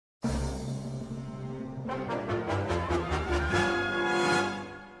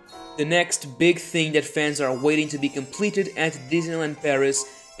The next big thing that fans are waiting to be completed at Disneyland Paris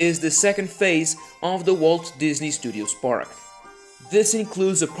is the second phase of the Walt Disney Studios park. This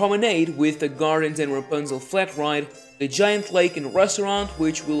includes a promenade with the Gardens and Rapunzel flat ride, the giant lake and restaurant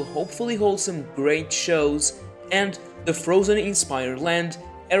which will hopefully hold some great shows, and the Frozen-inspired land,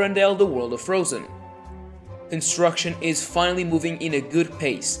 Arendelle the World of Frozen. Construction is finally moving in a good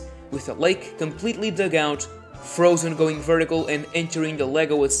pace, with the lake completely dug out, Frozen going vertical and entering the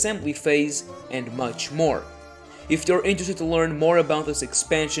LEGO assembly phase, and much more. If you're interested to learn more about this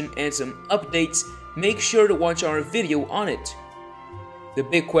expansion and some updates, make sure to watch our video on it. The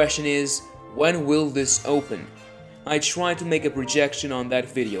big question is, when will this open? I tried to make a projection on that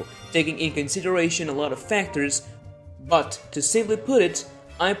video, taking in consideration a lot of factors, but to simply put it,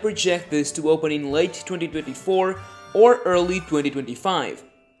 I project this to open in late 2024 or early 2025.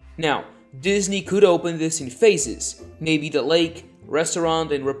 Now, Disney could open this in phases, maybe the lake,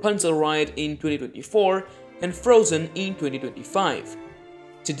 restaurant and Rapunzel ride in 2024 and Frozen in 2025.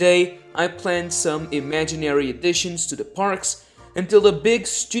 Today, I planned some imaginary additions to the parks until the big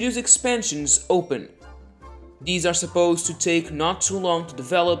studios expansions open. These are supposed to take not too long to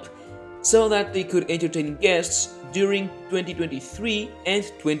develop, so that they could entertain guests during 2023 and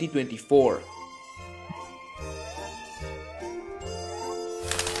 2024.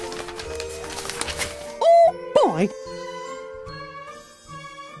 Boy.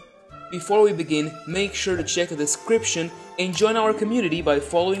 Before we begin, make sure to check the description and join our community by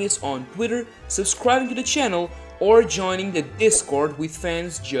following us on Twitter, subscribing to the channel, or joining the Discord with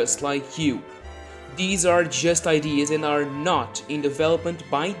fans just like you. These are just ideas and are not in development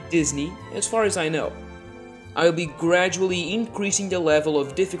by Disney, as far as I know. I'll be gradually increasing the level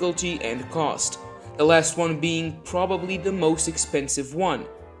of difficulty and cost, the last one being probably the most expensive one,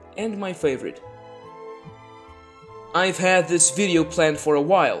 and my favorite. I've had this video planned for a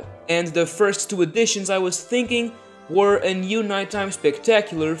while, and the first two additions I was thinking were a new nighttime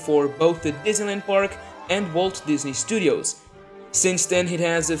spectacular for both the Disneyland Park and Walt Disney Studios. Since then, it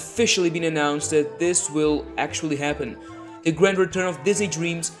has officially been announced that this will actually happen. The grand return of Disney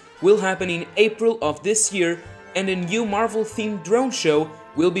Dreams will happen in April of this year, and a new Marvel-themed drone show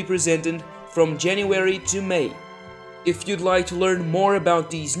will be presented from January to May. If you'd like to learn more about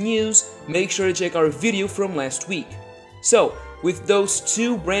these news, make sure to check our video from last week. So, with those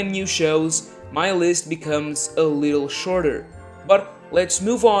two brand new shows, my list becomes a little shorter. But let's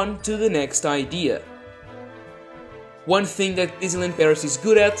move on to the next idea. One thing that Disneyland Paris is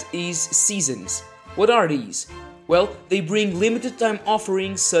good at is seasons. What are these? Well, they bring limited time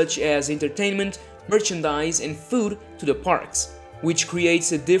offerings such as entertainment, merchandise and food to the parks, which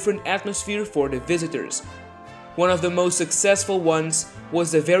creates a different atmosphere for the visitors. One of the most successful ones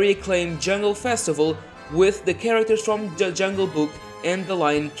was the very acclaimed Jungle Festival, with the characters from the Jungle Book and The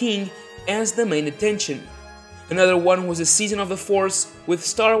Lion King as the main attention. Another one was the Season of the Force, with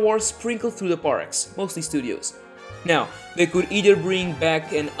Star Wars sprinkled through the parks, mostly studios. Now, they could either bring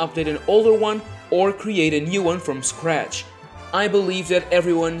back and update an older one or create a new one from scratch. I believe that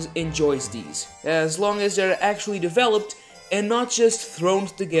everyone enjoys these, as long as they're actually developed and not just thrown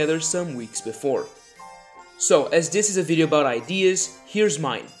together some weeks before. So, as this is a video about ideas, here's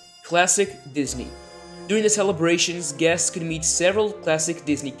mine: Classic Disney. During the celebrations, guests could meet several classic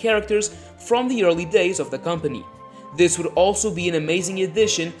Disney characters from the early days of the company. This would also be an amazing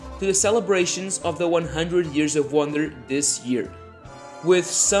addition to the celebrations of the 100 Years of Wonder this year. With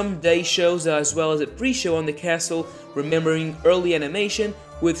some day shows as well as a pre-show on the castle remembering early animation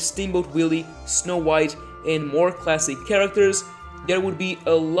with Steamboat Willie, Snow White and more classic characters, there would be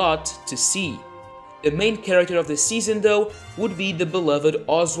a lot to see. The main character of the season though would be the beloved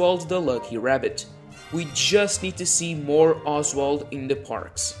Oswald the Lucky Rabbit. We just need to see more Oswald in the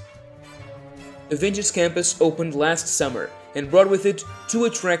parks. Avengers Campus opened last summer and brought with it 2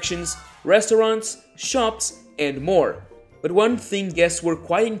 attractions, restaurants, shops and more. But one thing guests were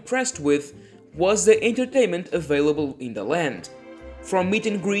quite impressed with was the entertainment available in the land. From meet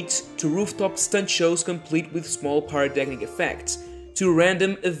and greets to rooftop stunt shows complete with small pyrotechnic effects, to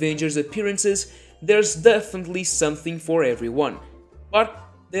random Avengers appearances, there's definitely something for everyone. But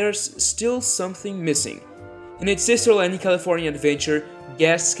there's still something missing. In its sister-land California Adventure,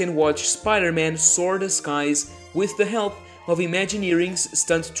 guests can watch Spider-Man soar the skies with the help of Imagineering's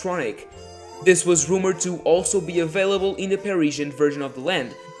StunTronic. This was rumored to also be available in the Parisian version of the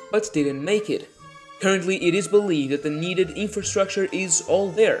land, but didn't make it. Currently, it is believed that the needed infrastructure is all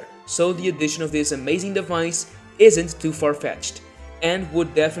there, so the addition of this amazing device isn't too far-fetched, and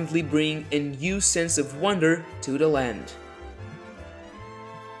would definitely bring a new sense of wonder to the land.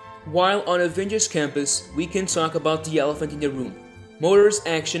 While on Avengers Campus, we can talk about the elephant in the room. Motors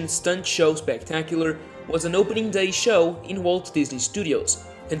Action Stunt Show Spectacular was an opening day show in Walt Disney Studios,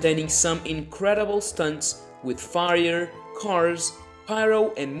 containing some incredible stunts with fire, cars,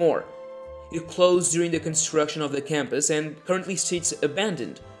 pyro, and more. It closed during the construction of the campus and currently sits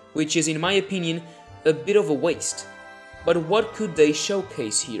abandoned, which is, in my opinion, a bit of a waste. But what could they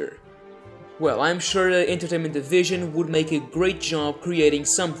showcase here? Well, I'm sure the entertainment division would make a great job creating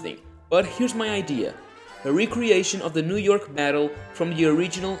something, but here's my idea. A recreation of the New York battle from the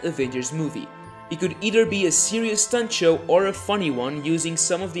original Avengers movie. It could either be a serious stunt show or a funny one using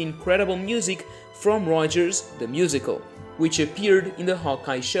some of the incredible music from Rogers the Musical, which appeared in the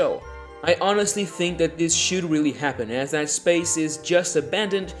Hawkeye show. I honestly think that this should really happen, as that space is just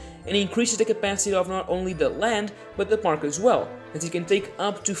abandoned and increases the capacity of not only the land but the park as well, as it can take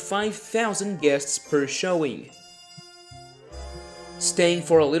up to 5,000 guests per showing. Staying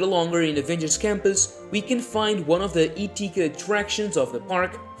for a little longer in Avengers Campus, we can find one of the e-ticket attractions of the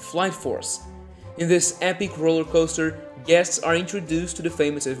park, Flight Force. In this epic roller coaster, guests are introduced to the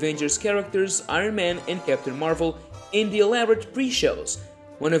famous Avengers characters Iron Man and Captain Marvel in the elaborate pre-shows,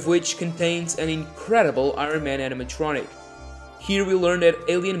 one of which contains an incredible Iron Man animatronic. Here we learn that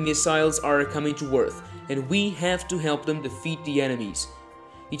alien missiles are coming to Earth, and we have to help them defeat the enemies.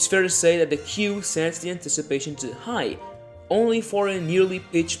 It's fair to say that the queue sets the anticipation to high, only for a nearly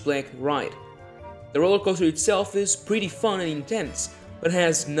pitch-black ride. The roller coaster itself is pretty fun and intense, but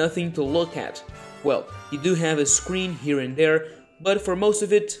has nothing to look at. Well, you do have a screen here and there, but for most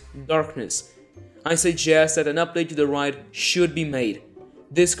of it, darkness. I suggest that an update to the ride should be made.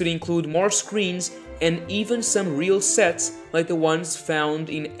 This could include more screens and even some real sets like the ones found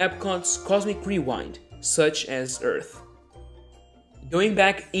in Epcot's Cosmic Rewind, such as Earth. Going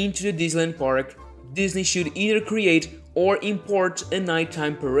back into the Disneyland Park, Disney should either create or import a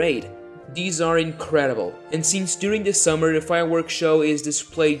nighttime parade. These are incredible, and since during the summer the fireworks show is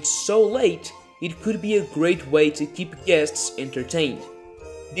displayed so late, it could be a great way to keep guests entertained.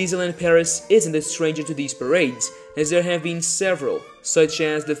 Disneyland Paris isn't a stranger to these parades, as there have been several, such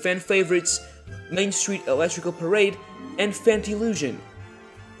as the fan favorites Main Street Electrical Parade and Fantillusion.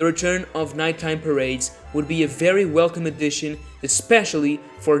 The return of nighttime parades would be a very welcome addition, especially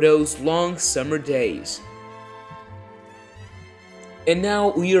for those long summer days. And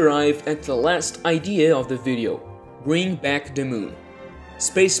now we arrived at the last idea of the video: bring back the moon.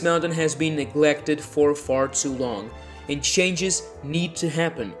 Space Mountain has been neglected for far too long, and changes need to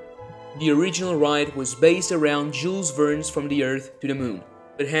happen. The original ride was based around Jules Verne's From the Earth to the Moon,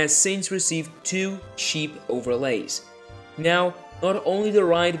 but has since received 2 cheap overlays. Now, not only the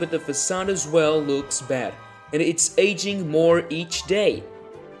ride but the facade as well looks bad, and it's aging more each day.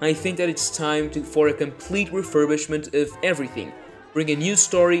 I think that it's time for a complete refurbishment of everything. Bring a new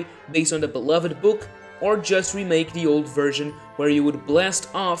story based on the beloved book, or just remake the old version where you would blast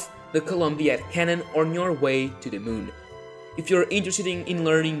off the Columbia cannon on your way to the moon. If you're interested in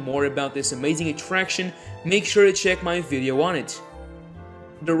learning more about this amazing attraction, make sure to check my video on it.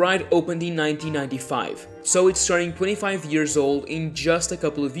 The ride opened in 1995, so it's turning 25 years old in just a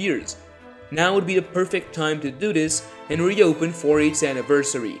couple of years. Now would be the perfect time to do this and reopen for its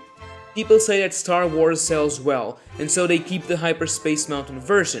anniversary. People say that Star Wars sells well, and so they keep the Hyperspace Mountain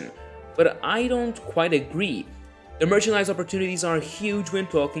version, but I don't quite agree. The merchandise opportunities are huge when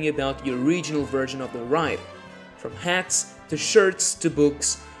talking about the original version of the ride. From hats, to shirts, to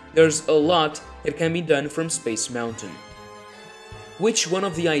books, there's a lot that can be done from Space Mountain. Which one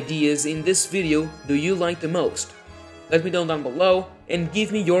of the ideas in this video do you like the most? Let me know down below and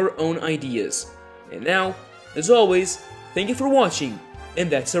give me your own ideas. And now, as always, thank you for watching, and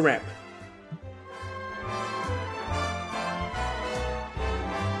that's a wrap.